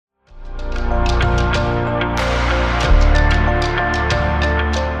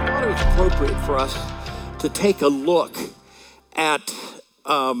for us to take a look at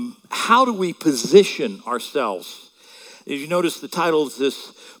how do we position ourselves. As you notice, the title is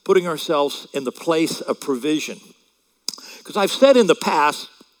this, Putting Ourselves in the Place of Provision. Because I've said in the past,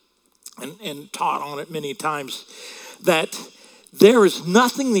 and taught on it many times, that there is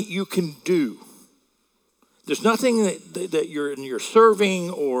nothing that you can do. There's nothing that you're serving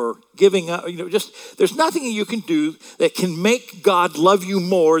or giving up. There's nothing that you can do that can make God love you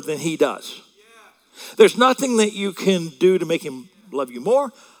more than he does. Yeah. There's nothing that you can do to make him love you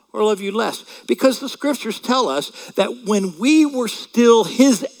more or love you less. Because the scriptures tell us that when we were still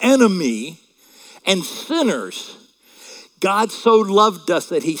his enemy and sinners, God so loved us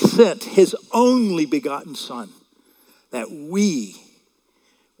that he sent his only begotten son, that we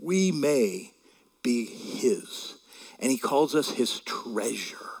may be his. And he calls us his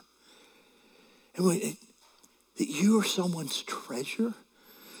treasure. And that you are someone's treasure?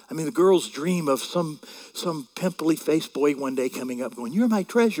 I mean, the girls dream of some pimply faced boy one day coming up going, "You're my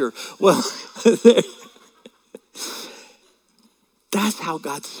treasure." Well, that's how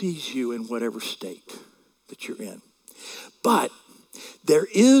God sees you in whatever state that you're in. But there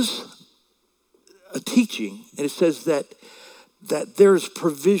is a teaching, and it says that there's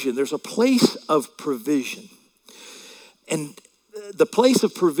provision. There's a place of provision. And the place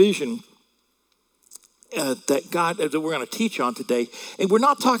of provision that we're going to teach on today, and we're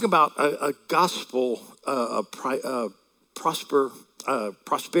not talking about a gospel,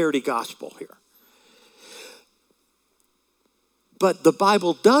 prosperity gospel here. But the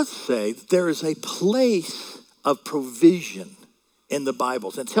Bible does say that there is a place of provision in the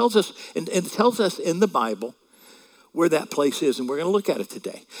Bible. And it tells us in the Bible where that place is, and we're going to look at it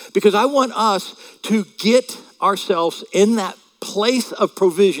today. Because I want us to get ourselves in that place of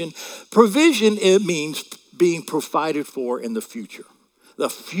provision. Provision, it means being provided for in the future. The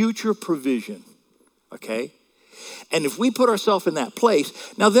future provision, okay? And if we put ourselves in that place,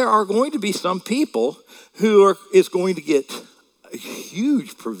 now there are going to be some people who is going to get a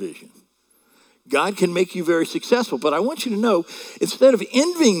huge provision. God can make you very successful, but I want you to know, instead of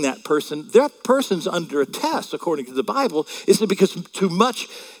envying that person's under a test, according to the Bible, is that because too much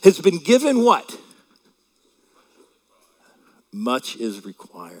has been given what? Much is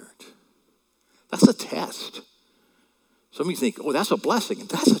required. That's a test. Some of you think, oh, that's a blessing.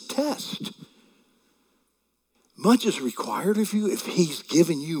 That's a test. Much is required of you if he's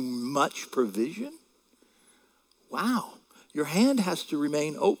given you much provision. Wow. Your hand has to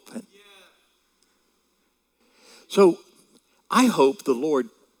remain open. So I hope the Lord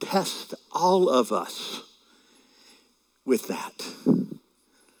tests all of us with that.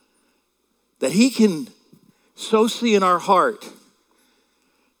 That he can so see in our heart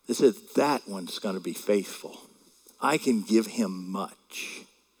that says, that one's going to be faithful. I can give him much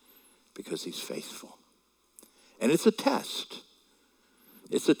because he's faithful. And it's a test.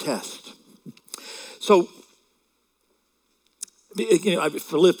 It's a test. So,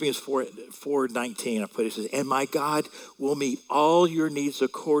 Philippians 4:19, I put it says, and my God will meet all your needs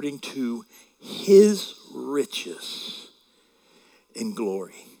according to his riches in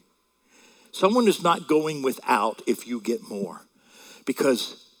glory. Someone is not going without if you get more,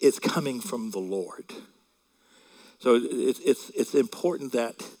 because it's coming from the Lord. So it's important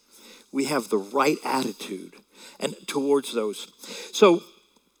that we have the right attitude and towards those. So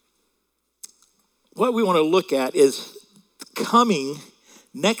what we want to look at is coming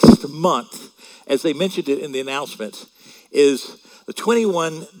next month, as they mentioned it in the announcements, is the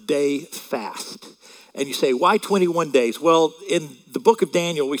 21-day fast. And you say, why 21 days? Well, in the book of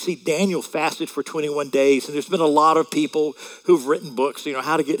Daniel, we see Daniel fasted for 21 days, and there's been a lot of people who've written books,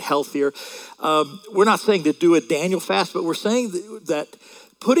 how to get healthier. We're not saying to do a Daniel fast, but we're saying that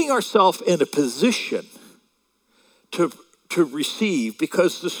putting ourselves in a position to receive,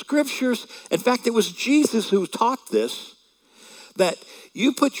 because the scriptures, in fact, it was Jesus who taught this, that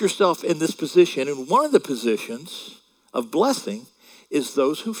you put yourself in this position, and one of the positions of blessing is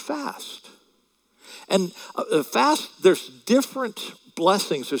those who fast. And fast, there's different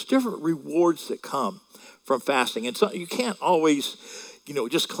blessings, there's different rewards that come from fasting. And so you can't always,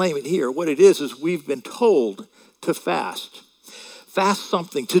 just claim it here. What it is we've been told to fast. Fast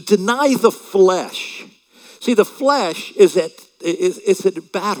something, to deny the flesh. See, the flesh is at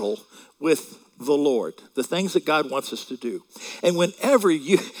battle with the Lord, the things that God wants us to do. And whenever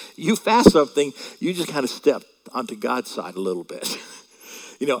you fast something, you just kind of step onto God's side a little bit.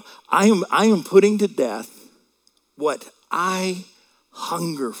 I am putting to death what I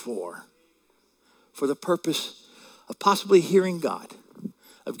hunger for the purpose of possibly hearing God,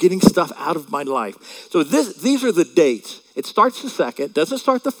 of getting stuff out of my life. So these are the dates. It starts the 2nd, doesn't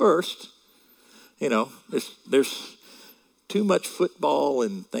start the 1st. there's too much football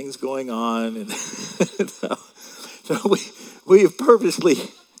and things going on. And so we have purposely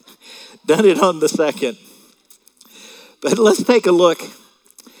done it on the second. But let's take a look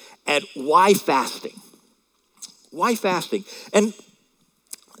at why fasting. Why fasting? And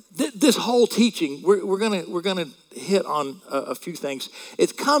this whole teaching, we're gonna hit on a few things.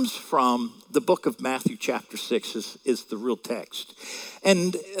 It comes from the book of Matthew, chapter 6, is the real text,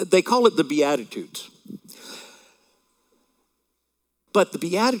 and they call it the Beatitudes. But the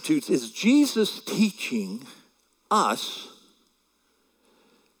Beatitudes is Jesus teaching us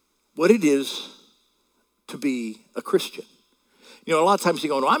what it is to be a Christian. A lot of times you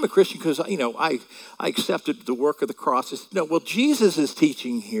go, no, I'm a Christian because, I accepted the work of the cross. No, well, Jesus is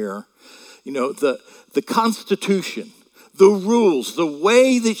teaching here, the Constitution, the rules, the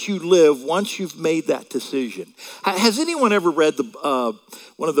way that you live once you've made that decision. Has anyone ever read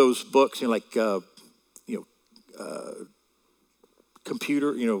one of those books,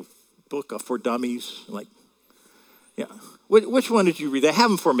 computer, book for dummies? Yeah. Which one did you read? They have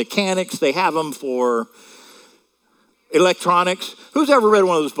them for mechanics. They have them for electronics. Who's ever read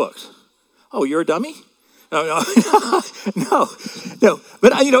one of those books? Oh, you're a dummy? No.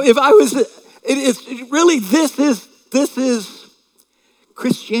 But if I was, it's really this is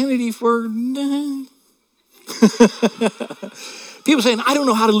Christianity for people saying, I don't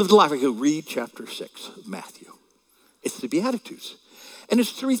know how to live the life. I go, read chapter 6 of Matthew. It's the Beatitudes. And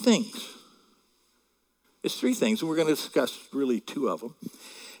it's three things. It's three things, and we're going to discuss really two of them.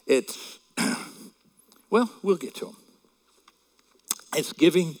 It's, we'll get to them. It's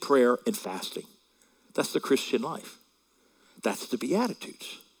giving, prayer, and fasting. That's the Christian life. That's the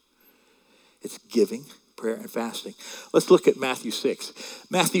Beatitudes. It's giving, prayer, and fasting. Let's look at Matthew 6.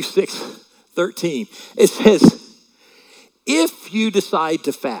 Matthew 6:13. It says, if you decide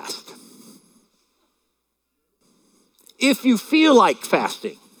to fast, if you feel like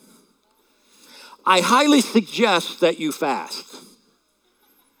fasting, I highly suggest that you fast.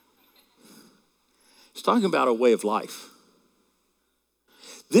 It's talking about a way of life.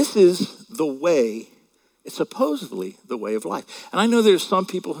 This is the way, it's supposedly the way of life. And I know there's some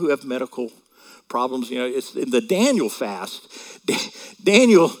people who have medical problems. It's in the Daniel fast.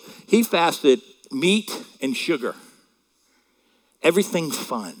 Daniel, he fasted meat and sugar. Everything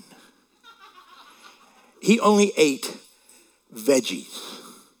fun. He only ate veggies.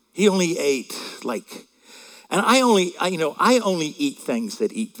 He only ate and I only eat things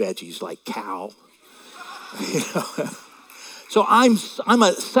that eat veggies, like cow. So I'm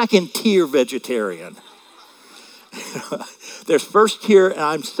a second tier vegetarian. There's first tier and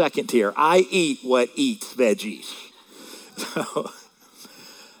I'm second tier. I eat what eats veggies. So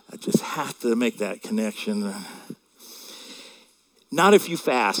I just have to make that connection. Not if you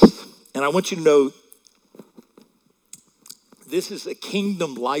fast. And I want you to know this is a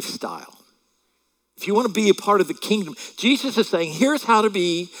kingdom lifestyle. If you want to be a part of the kingdom, Jesus is saying, here's how to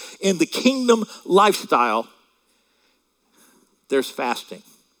be in the kingdom lifestyle. There's fasting.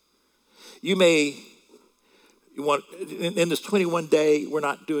 You want, in this 21 day, we're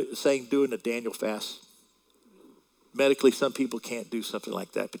not doing a Daniel fast. Medically, some people can't do something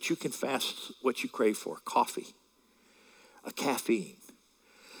like that, but you can fast what you crave for: coffee, a caffeine,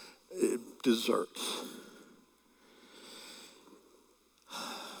 desserts.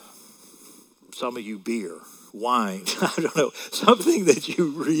 Some of you beer, wine, I don't know, something that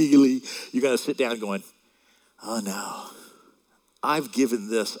you're going to sit down going, oh no, I've given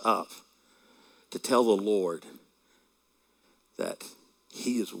this up to tell the Lord that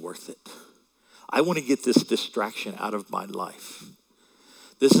he is worth it. I want to get this distraction out of my life.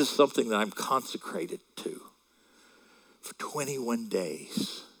 This is something that I'm consecrated to for 21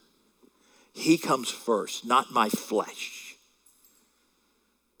 days. He comes first, not my flesh.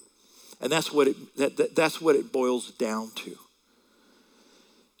 And that's what it boils down to.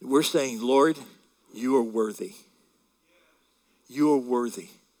 We're saying, Lord, you are worthy. You are worthy.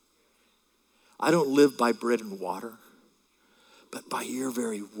 I don't live by bread and water, but by your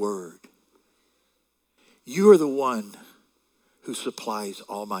very word. You are the one who supplies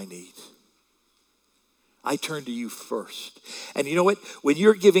all my needs. I turn to you first. And you know what? When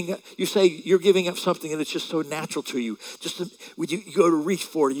you're giving up, you say you're giving up something and it's just so natural to you. When you go to reach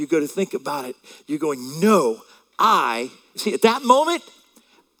for it, you go to think about it, you're going, no, see, at that moment,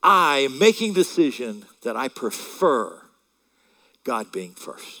 I am making a decision that I prefer God being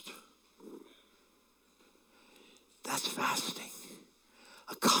first. That's fasting.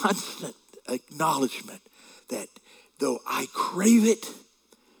 A constant acknowledgement that though I crave it,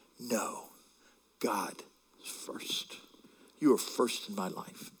 no, God is first. You are first in my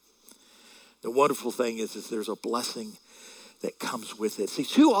life. The wonderful thing is there's a blessing that comes with it. See,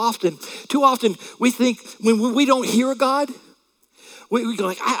 too often we think when we don't hear God, we go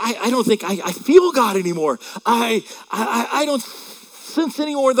like, I don't think I feel God anymore. I don't sense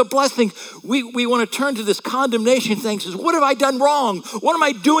anymore the blessing. We want to turn to this condemnation thing. Says, what have I done wrong? What am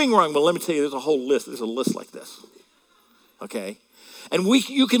I doing wrong? Well, let me tell you, there's a whole list. There's a list like this. Okay? And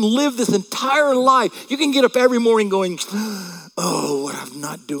you can live this entire life. You can get up every morning going, oh, what I'm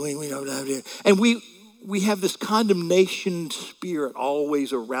not doing. And we have this condemnation spirit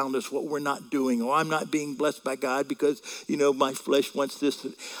always around us, what we're not doing. Oh, I'm not being blessed by God because, my flesh wants this.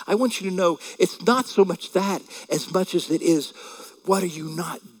 I want you to know it's not so much that as much as it is, what are you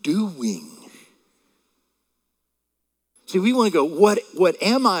not doing? See, we want to go, what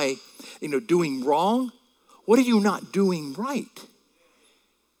am I, doing wrong? What are you not doing right?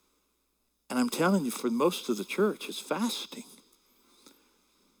 And I'm telling you, for most of the church, it's fasting.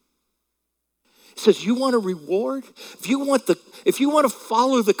 It says, you want a reward? If you want to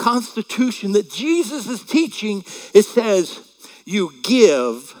follow the constitution that Jesus is teaching, it says, you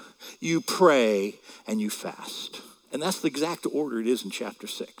give, you pray, and you fast. And that's the exact order it is in chapter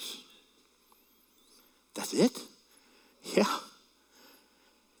 6. That's it? Yeah.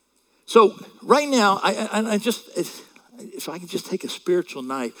 So right now, if I can just take a spiritual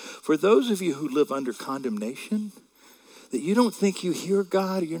knife, for those of you who live under condemnation, that you don't think you hear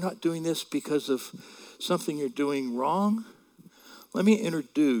God or you're not doing this because of something you're doing wrong, let me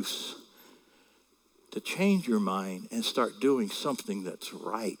introduce to change your mind and start doing something that's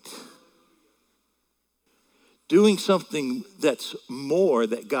right. Doing something that's more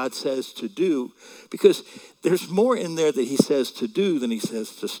that God says to do, because there's more in there that he says to do than he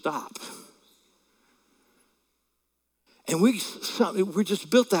says to stop. And we're just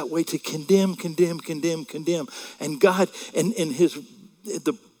built that way to condemn. And God, in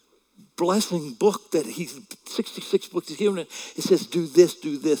the blessing book that 66 books he's given it, it says, do this,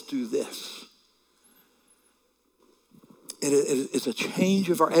 do this, do this. It's a change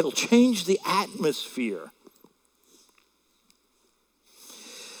it'll change the atmosphere.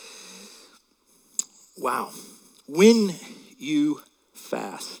 Wow. When you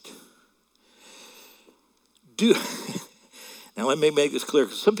fast, now let me make this clear,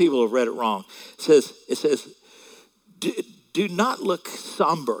 because some people have read it wrong. It says, do not look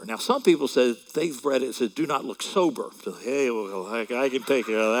somber. Now, some people say, they've read it, it says, do not look sober. So, hey, well, I can take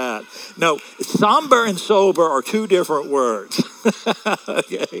care of that. No, somber and sober are two different words.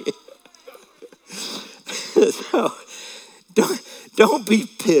 Okay. So, don't be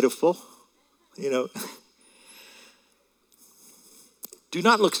pitiful. Do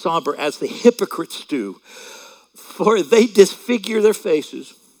not look somber as the hypocrites do, for they disfigure their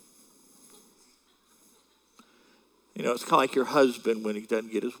faces. It's kind of like your husband when he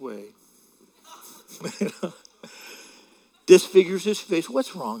doesn't get his way. Disfigures his face.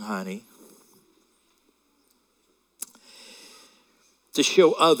 What's wrong, honey? To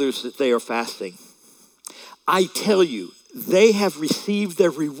show others that they are fasting. I tell you, they have received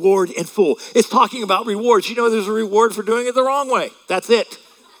their reward in full. It's talking about rewards. There's a reward for doing it the wrong way. That's it.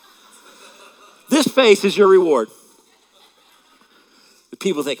 This face is your reward. The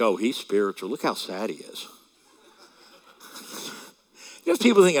people think, oh, he's spiritual. Look how sad he is.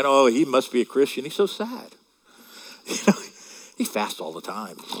 People thinking, oh, he must be a Christian. He's so sad. He fasts all the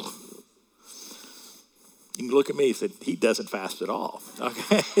time. You can look at me and say, he doesn't fast at all.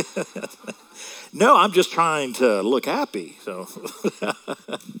 Okay. No, I'm just trying to look happy. So,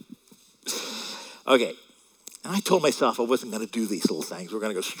 okay. And I told myself I wasn't going to do these little things. We're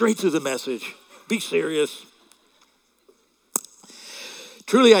going to go straight to the message. Be serious.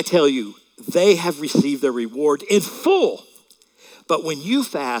 Truly, I tell you, they have received their reward in full. But when you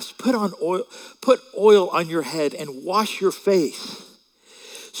fast, put oil on your head and wash your face,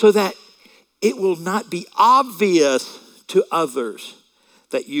 so that it will not be obvious to others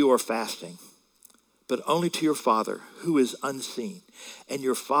that you are fasting, but only to your Father who is unseen. And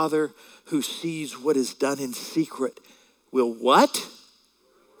your Father who sees what is done in secret will what?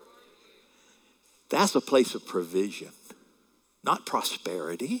 That's a place of provision, not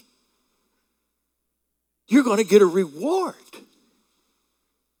prosperity. You're going to get a reward.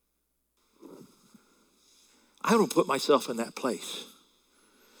 I don't put myself in that place.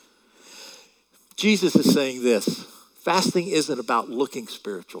 Jesus is saying this. Fasting isn't about looking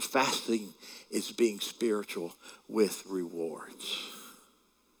spiritual. Fasting is being spiritual with rewards.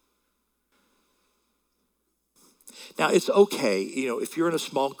 Now, it's okay, if you're in a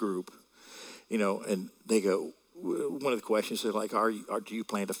small group, and they go, one of the questions is like, do you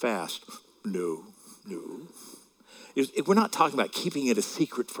plan to fast? No. We're not talking about keeping it a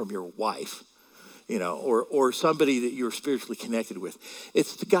secret from your wife. or somebody that you're spiritually connected with.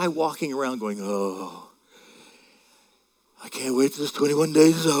 It's the guy walking around going, oh, I can't wait till this 21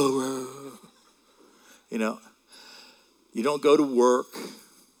 days is over. You don't go to work,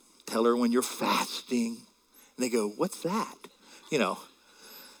 tell her when you're fasting, and they go, what's that?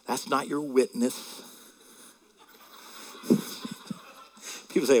 That's not your witness.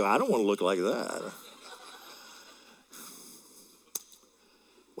 People say, well, I don't want to look like that.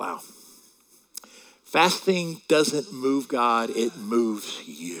 Wow. Fasting doesn't move God, it moves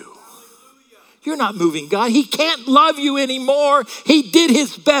you. You're not moving God. He can't love you anymore. He did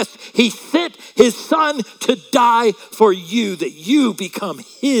his best. He sent his son to die for you, that you become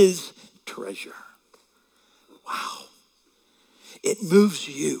his treasure. Wow. It moves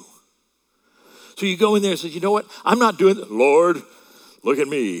you. So you go in there and say, you know what? I'm not doing it. Lord, look at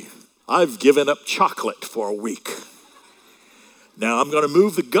me. I've given up chocolate for a week. Now I'm going to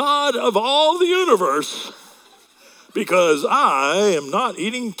move the God of all the universe because I am not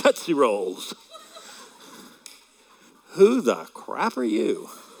eating Tootsie Rolls. Who the crap are you?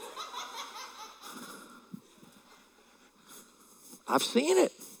 I've seen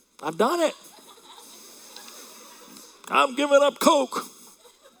it. I've done it. I'm giving up Coke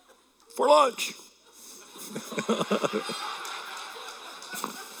for lunch.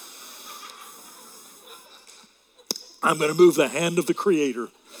 I'm going to move the hand of the Creator.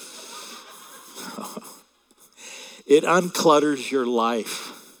 It unclutters your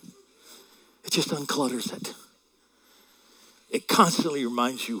life. It just unclutters it. It constantly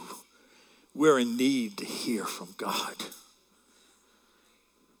reminds you we're in need to hear from God.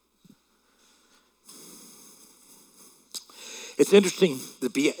 It's interesting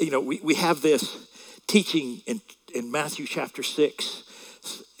that we have this teaching in Matthew chapter 6,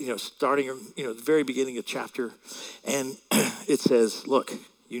 starting at the very beginning of chapter, and it says, look,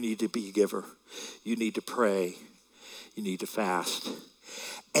 you need to be a giver. You need to pray. You need to fast.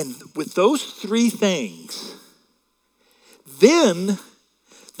 And with those three things, then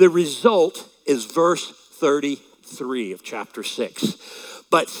the result is verse 33 of chapter 6.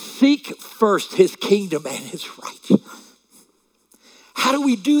 But seek first his kingdom and his righteousness. How do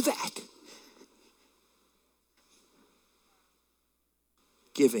we do that?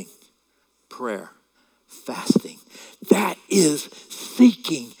 Giving, prayer, fasting. That is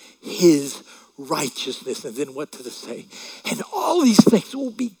seeking his righteousness. And then what does it say? And all these things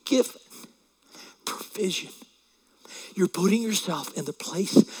will be given. Provision. You're putting yourself in the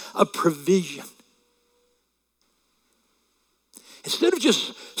place of provision. Instead of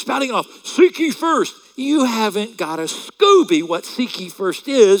just spouting off, seek ye first, you haven't got a Scooby what seek ye first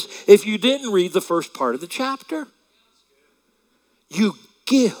is if you didn't read the first part of the chapter. You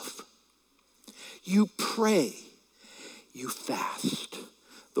give, you pray, you fast.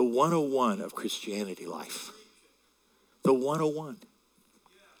 The 101 of Christianity life. The 101.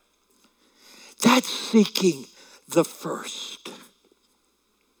 That's seeking the first.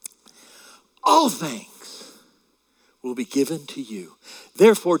 All things will be given to you.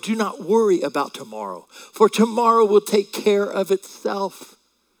 Therefore, do not worry about tomorrow, for tomorrow will take care of itself.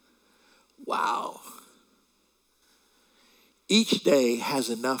 Wow. Each day has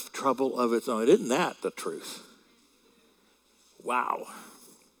enough trouble of its own. Isn't that the truth? Wow.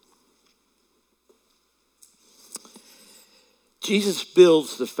 Jesus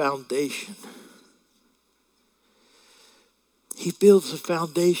builds the foundation. He builds the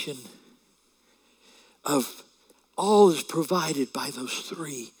foundation of all is provided by those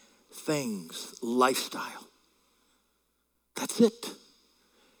three things. Lifestyle. That's it.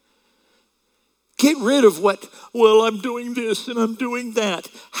 Get rid of I'm doing this and I'm doing that.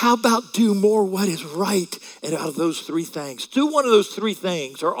 How about do more what is right and out of those three things? Do one of those three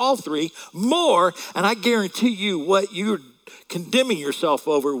things or all three more, and I guarantee you what you're condemning yourself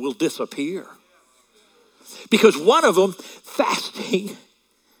over will disappear. Because one of them, fasting,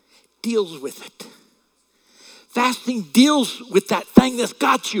 deals with it. Fasting deals with that thing that's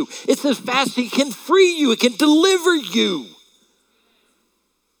got you. It says fasting can free you. It can deliver you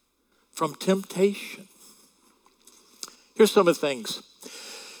from temptation. Here's some of the things.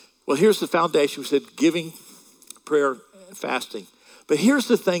 Well, here's the foundation. We said giving, prayer, and fasting. But here's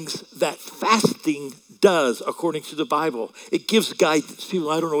the things that fasting does according to the Bible. It gives guidance. People,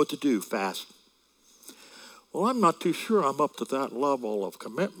 I don't know what to do. Fast. Well, I'm not too sure I'm up to that level of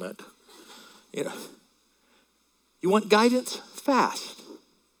commitment. You want guidance? Fast.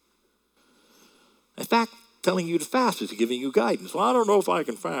 In fact, telling you to fast is giving you guidance. Well, I don't know if I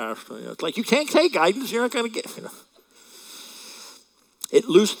can fast. It's like you can't take guidance. You're not going to get. It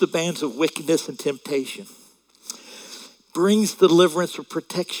loosed the bands of wickedness and temptation. brings deliverance or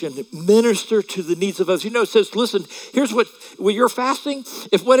protection, minister to the needs of others. It says, listen, here's what, when you're fasting,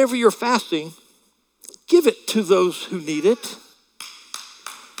 if whatever you're fasting, give it to those who need it.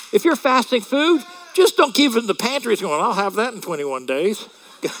 If you're fasting food, just don't keep it in the pantry. It's going, I'll have that in 21 days.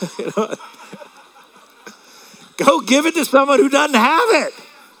 Go give it to someone who doesn't have it.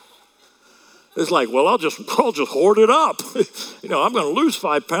 It's like, well, I'll just hoard it up. I'm going to lose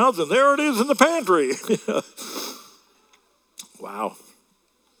 5 pounds, and there it is in the pantry. Wow.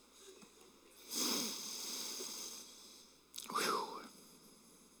 Whew.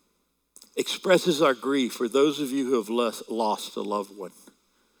 Expresses our grief for those of you who have lost a loved one.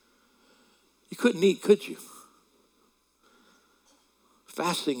 You couldn't eat, could you?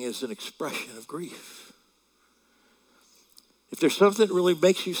 Fasting is an expression of grief. If there's something that really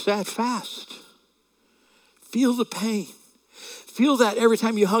makes you sad, fast. Feel the pain. Feel that every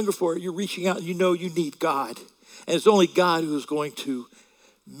time you hunger for it, you're reaching out and you know you need God. And it's only God who is going to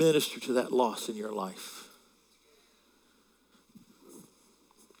minister to that loss in your life.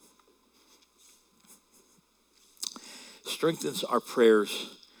 Strengthens our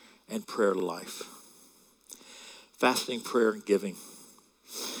prayers and prayer life. Fasting, prayer, and giving.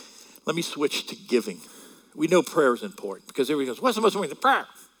 Let me switch to giving. We know prayer is important because everybody goes, what's the most important? Prayer.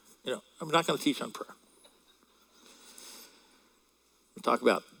 I'm not going to teach on prayer. We'll talk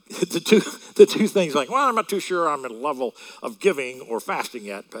about the two things like, well, I'm not too sure I'm at a level of giving or fasting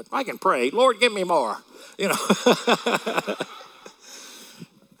yet, but I can pray. Lord, give me more.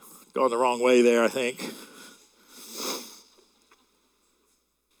 Going the wrong way there, I think.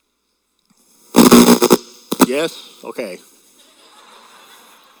 Yes? Okay.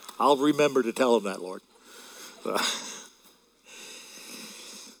 I'll remember to tell him that, Lord.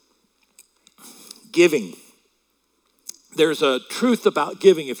 Giving. There's a truth about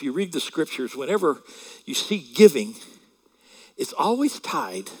giving. If you read the scriptures, whenever you see giving, it's always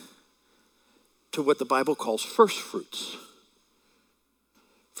tied to what the Bible calls first fruits.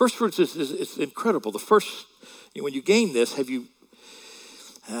 First fruits is incredible. The first, when you gain this, have you,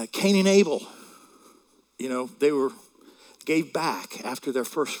 Cain and Abel, they gave back after their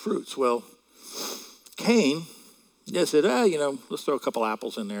first fruits. Well, Cain said, let's throw a couple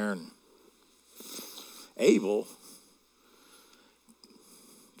apples in there. And Abel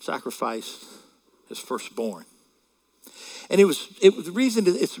sacrificed his firstborn. And the reason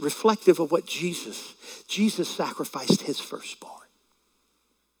it's reflective of what Jesus sacrificed his firstborn.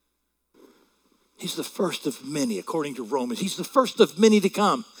 He's the first of many, according to Romans. He's the first of many to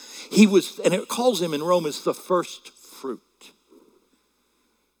come. And it calls him in Romans the first fruit.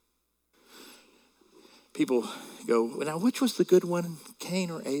 People go, now which was the good one?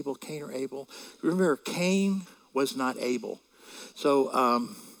 Cain or Abel? Cain or Abel? Remember, Cain was not Abel. So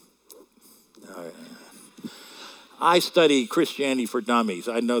I study Christianity for Dummies.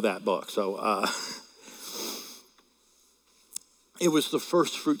 I know that book. So it was the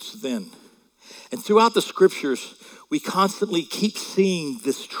first fruits then. And throughout the scriptures, we constantly keep seeing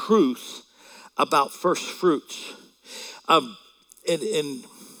this truth about first fruits.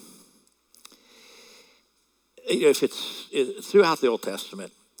 If it's throughout the Old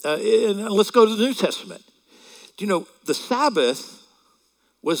Testament, and let's go to the New Testament. Do you know the Sabbath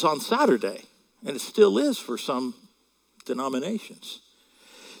was on Saturday, and it still is for some denominations.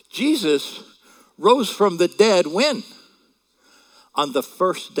 Jesus rose from the dead when? On the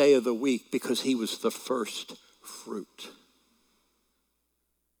first day of the week, because he was the first fruit.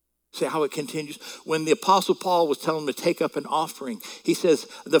 See how it continues? When the Apostle Paul was telling them to take up an offering, he says,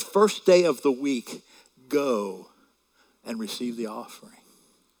 the first day of the week, go and receive the offering.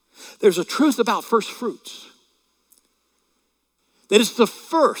 There's a truth about first fruits. That it's the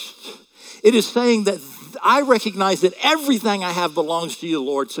first. It is saying that I recognize that everything I have belongs to you,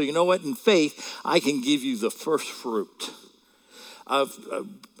 Lord. So you know what? In faith, I can give you the first fruit. I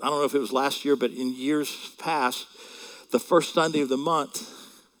don't know if it was last year, but in years past, the first Sunday of the month,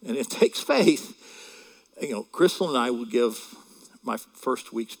 and it takes faith, Crystal and I would give my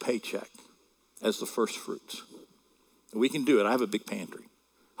first week's paycheck as the first fruits. We can do it. I have a big pantry.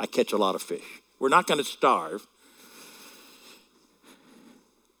 I catch a lot of fish. We're not going to starve.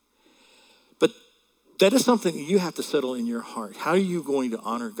 But that is something you have to settle in your heart. How are you going to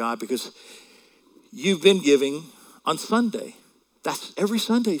honor God? Because you've been giving on Sunday. That's every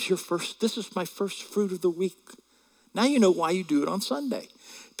Sunday is your first. This is my first fruit of the week. Now you know why you do it on Sunday.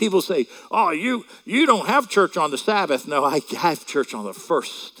 People say, oh, you don't have church on the Sabbath. No, I have church on the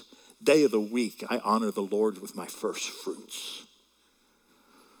first day of the week. I honor the Lord with my first fruits.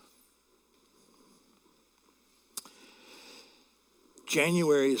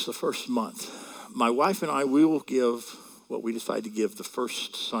 January is the first month. My wife and I, we will give what we decide to give the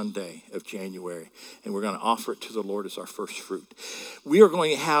first Sunday of January, and we're going to offer it to the Lord as our first fruit. We are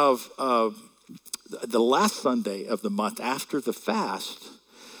going to have the last Sunday of the month after the fast,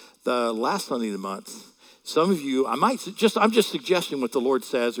 the last Sunday of the month. Some of you, I'm just suggesting what the Lord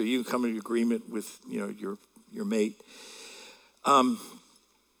says, or you can come into agreement with your mate, to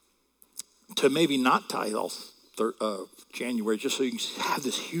maybe not tithe all January, just so you can have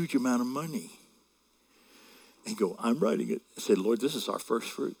this huge amount of money. And go, I'm writing it. I said, Lord, this is our first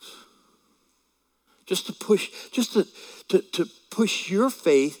fruits. Just to push your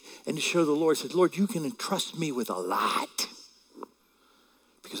faith and to show the Lord, said, Lord, you can entrust me with a lot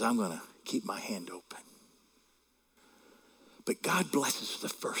because I'm going to keep my hand open. But God blesses the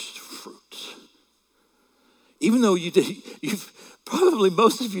first fruits. Even though you've probably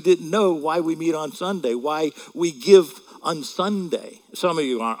most of you didn't know why we meet on Sunday, why we give on Sunday. Some of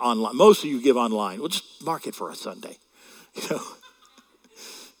you are online. Most of you give online. We'll just mark it for a Sunday.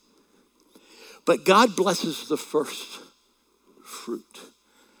 But God blesses the first fruit.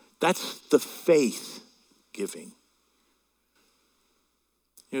 That's the faith giving.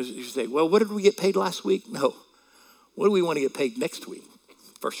 You say, well, what did we get paid last week? No. What do we want to get paid next week?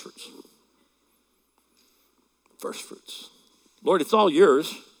 First fruits. First fruits. Lord, it's all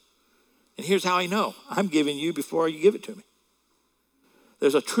yours. And here's how I know. I'm giving you before you give it to me.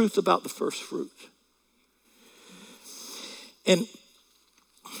 There's a truth about the first fruit. And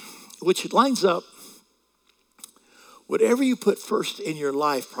which lines up, whatever you put first in your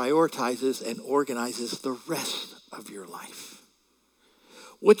life prioritizes and organizes the rest of your life.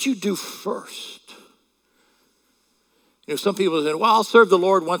 What you do first. Some people say, well, I'll serve the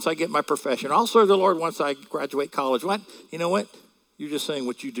Lord once I get my profession. I'll serve the Lord once I graduate college. What? You know what? You're just saying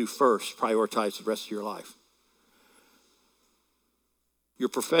what you do first, prioritize the rest of your life. Your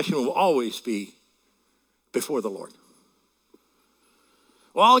profession will always be before the Lord.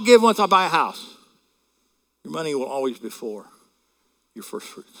 Well, I'll give once I buy a house. Your money will always be before your first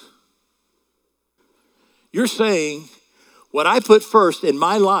fruits. You're saying what I put first in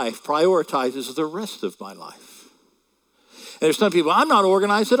my life prioritizes the rest of my life. And there's some people, I'm not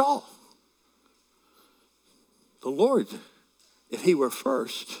organized at all. The Lord, if he were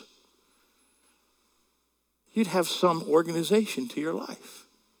first, you'd have some organization to your life.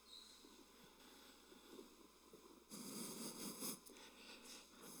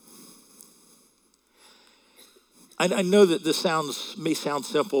 I know that this may sound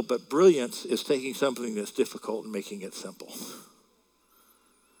simple, but brilliance is taking something that's difficult and making it simple.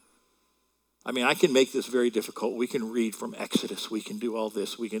 I mean, I can make this very difficult. We can read from Exodus. We can do all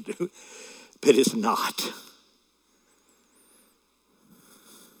this. We can do, but it's not.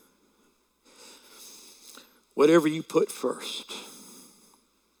 Whatever you put first.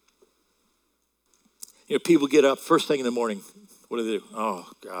 People get up first thing in the morning. What do they do? Oh,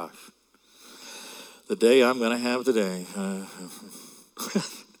 gosh. The day I'm going to have today.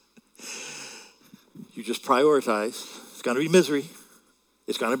 You just prioritize. It's going to be misery.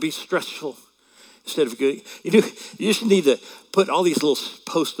 It's going to be stressful. Instead of good, you just need to put all these little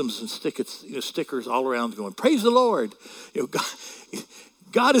postums and stickers all around going, praise the Lord.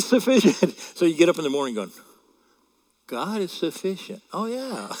 God is sufficient. So you get up in the morning going, God is sufficient. Oh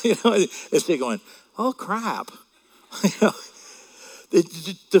yeah. Instead of going, oh crap.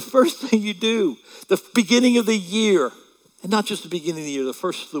 The first thing you do, the beginning of the year, and not just the beginning of the year, the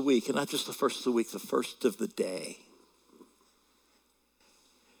first of the week, and not just the first of the week, the first of the day.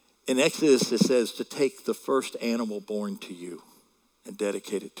 In Exodus, it says to take the first animal born to you and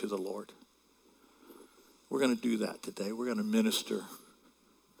dedicate it to the Lord. We're going to do that today. We're going to minister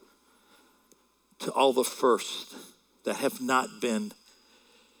to all the first that have not been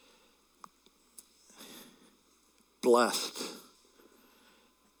blessed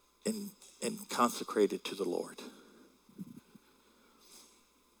and consecrated to the Lord.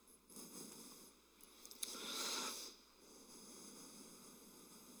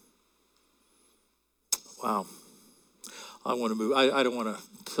 Wow. I want to move. I don't want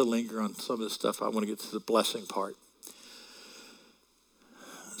to linger on some of this stuff. I want to get to the blessing part.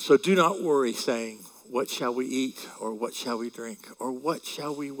 So do not worry saying, what shall we eat, or what shall we drink, or what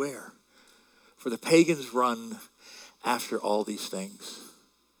shall we wear? For the pagans run after all these things.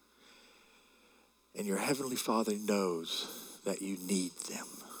 And your heavenly Father knows that you need them.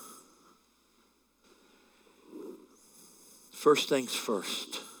 First things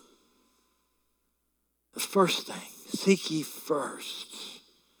first. The first thing, seek ye first.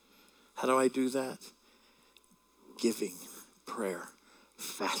 How do I do that? Giving, prayer,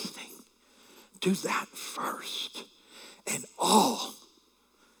 fasting. Do that first. And all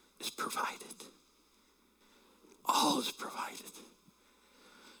is provided. All is provided.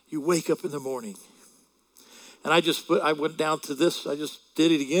 You wake up in the morning. And I went down to this, I just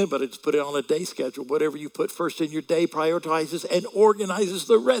did it again, but I just put it on a day schedule. Whatever you put first in your day prioritizes and organizes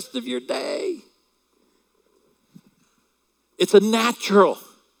the rest of your day. It's a natural.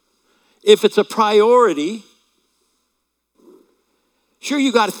 If it's a priority, sure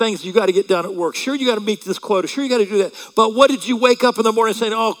you got things you got to get done at work. Sure you got to meet this quota. Sure you got to do that. But what did you wake up in the morning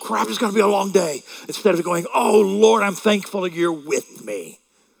saying, oh crap, it's going to be a long day. Instead of going, oh Lord, I'm thankful you're with me.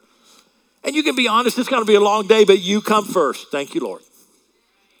 And you can be honest, it's going to be a long day, but you come first. Thank you, Lord.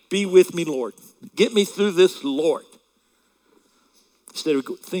 Be with me, Lord. Get me through this, Lord. Instead of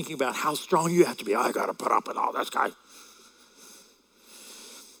thinking about how strong you have to be. I got to put up with all this guy.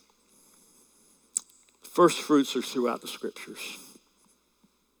 First fruits are throughout the scriptures.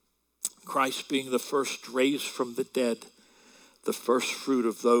 Christ being the first raised from the dead, the first fruit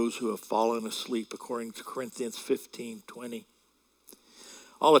of those who have fallen asleep, according to Corinthians 15:20.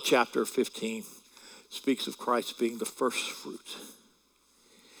 All of chapter 15 speaks of Christ being the first fruit.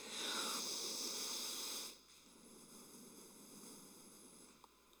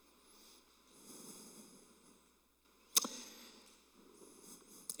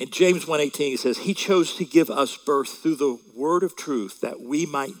 In James 1:18, he says, he chose to give us birth through the word of truth that we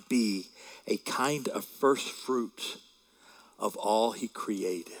might be a kind of first fruit of all he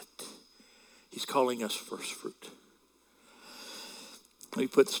created. He's calling us first fruit. Let me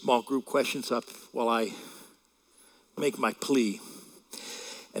put small group questions up while I make my plea.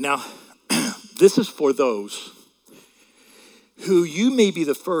 And now, this is for those who you may be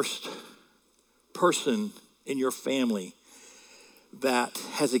the first person in your family that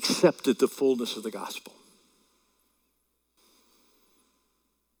has accepted the fullness of the gospel.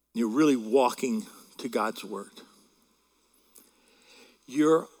 You're really walking to God's word.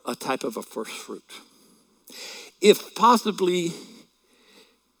 You're a type of a first fruit. If possibly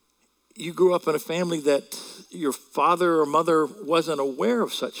you grew up in a family that your father or mother wasn't aware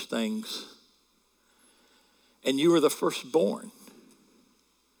of such things, and you were the firstborn,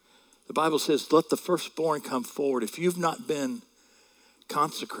 the Bible says, let the firstborn come forward. If you've not been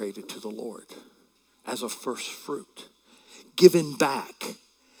consecrated to the Lord as a first fruit, given back.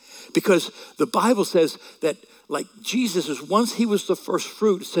 Because the Bible says that like Jesus is, once he was the first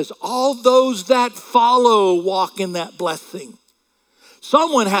fruit, it says all those that follow walk in that blessing.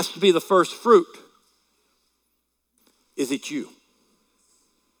 Someone has to be the first fruit. Is it you?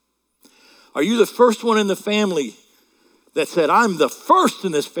 Are you the first one in the family that said, I'm the first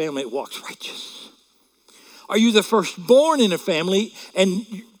in this family that walks righteous? Are you the firstborn in a family and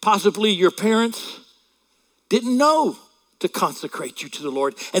possibly your parents didn't know to consecrate you to the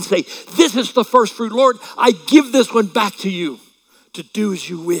Lord and say, this is the first fruit. Lord, I give this one back to you to do as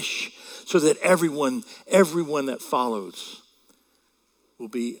you wish, so that everyone that follows will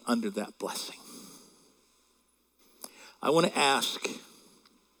be under that blessing. I want to ask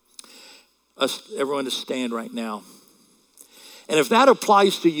us, everyone, to stand right now. And if that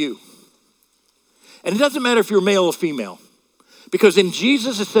applies to you, and it doesn't matter if you're male or female, because in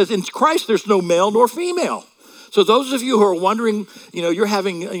Jesus it says in Christ there's no male nor female. So those of you who are wondering, you're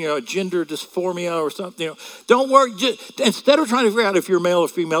having, gender dysphoria or something, don't worry. Instead of trying to figure out if you're male or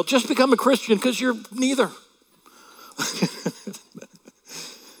female, just become a Christian, because you're neither.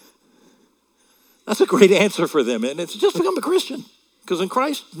 That's a great answer for them, and it's just become a Christian, because in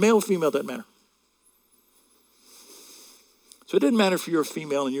Christ, male or female doesn't matter. So it didn't matter if you're a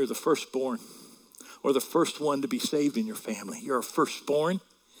female and you're the firstborn or the first one to be saved in your family. You're a firstborn,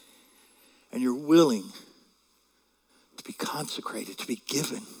 and you're willing to be consecrated, to be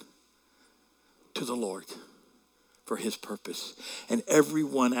given to the Lord for his purpose. And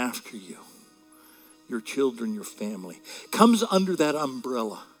everyone after you, your children, your family, comes under that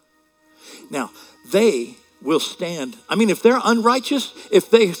umbrella. Now, they will stand. I mean, if they're unrighteous, if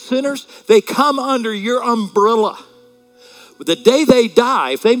they're sinners, they come under your umbrella. But the day they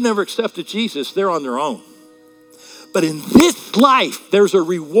die, if they've never accepted Jesus, they're on their own. But in this life, there's a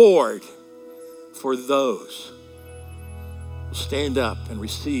reward for those who stand up and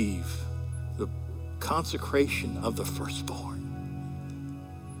receive the consecration of the firstborn.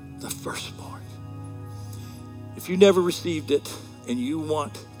 The firstborn. If you never received it and you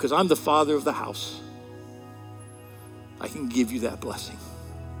want, because I'm the father of the house, I can give you that blessing.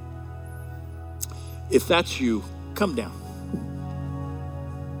 If that's you, come down.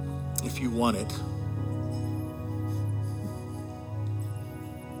 If you want it.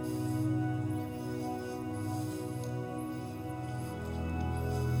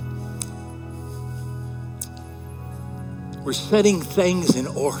 We're setting things in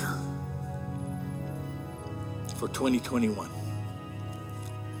order for 2021.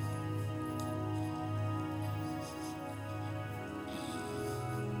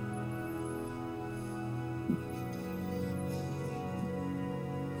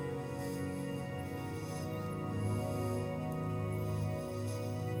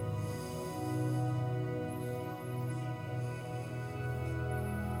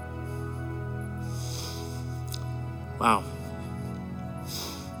 Wow.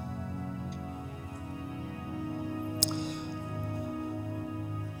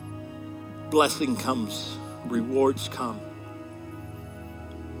 Blessing comes, rewards come.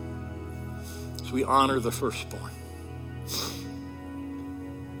 So we honor the firstborn.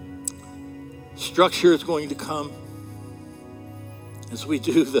 Structure is going to come as we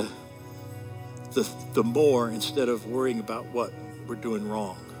do the more instead of worrying about what we're doing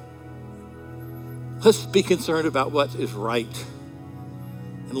wrong. Let's be concerned about what is right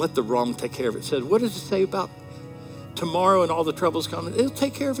and let the wrong take care of it. It said, what does it say about tomorrow and all the troubles coming? It'll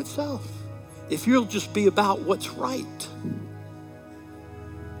take care of itself if you'll just be about what's right.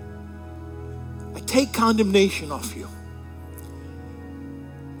 I take condemnation off you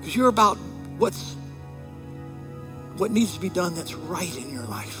because you're about what needs to be done that's right in your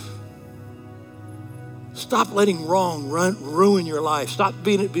life. Stop letting wrong ruin your life. Stop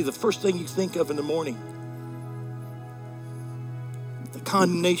being it be the first thing you think of in the morning. The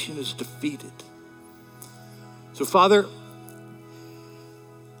condemnation is defeated. So, Father,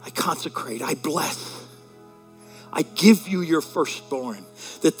 I consecrate, I bless, I give you your firstborn,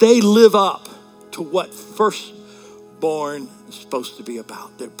 that they live up to what firstborn is supposed to be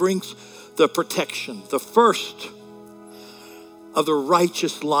about, that brings the protection, the first of the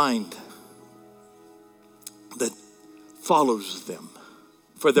righteous line that follows them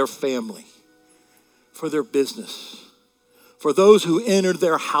for their family, for their business, for those who enter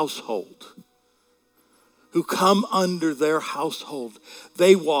their household, who come under their household.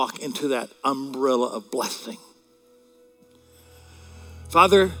 They walk into that umbrella of blessing.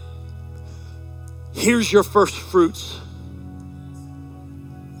 Father, here's your first fruits.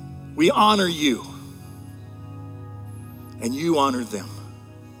 We honor you, and you honor them.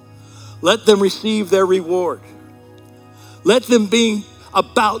 Let them receive their reward. Let them be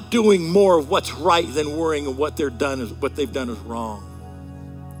about doing more of what's right than worrying of what they've done is wrong.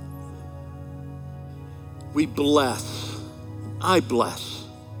 We bless, I bless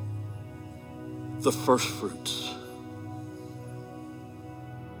the first fruits.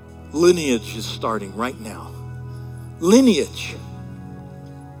 Lineage is starting right now. Lineage.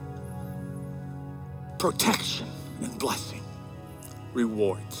 Protection and blessing.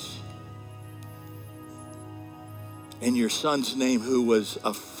 Rewards. In your son's name, who was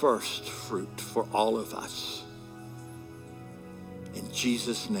a first fruit for all of us. In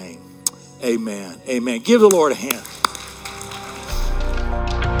Jesus' name, amen. Amen. Give the Lord a hand.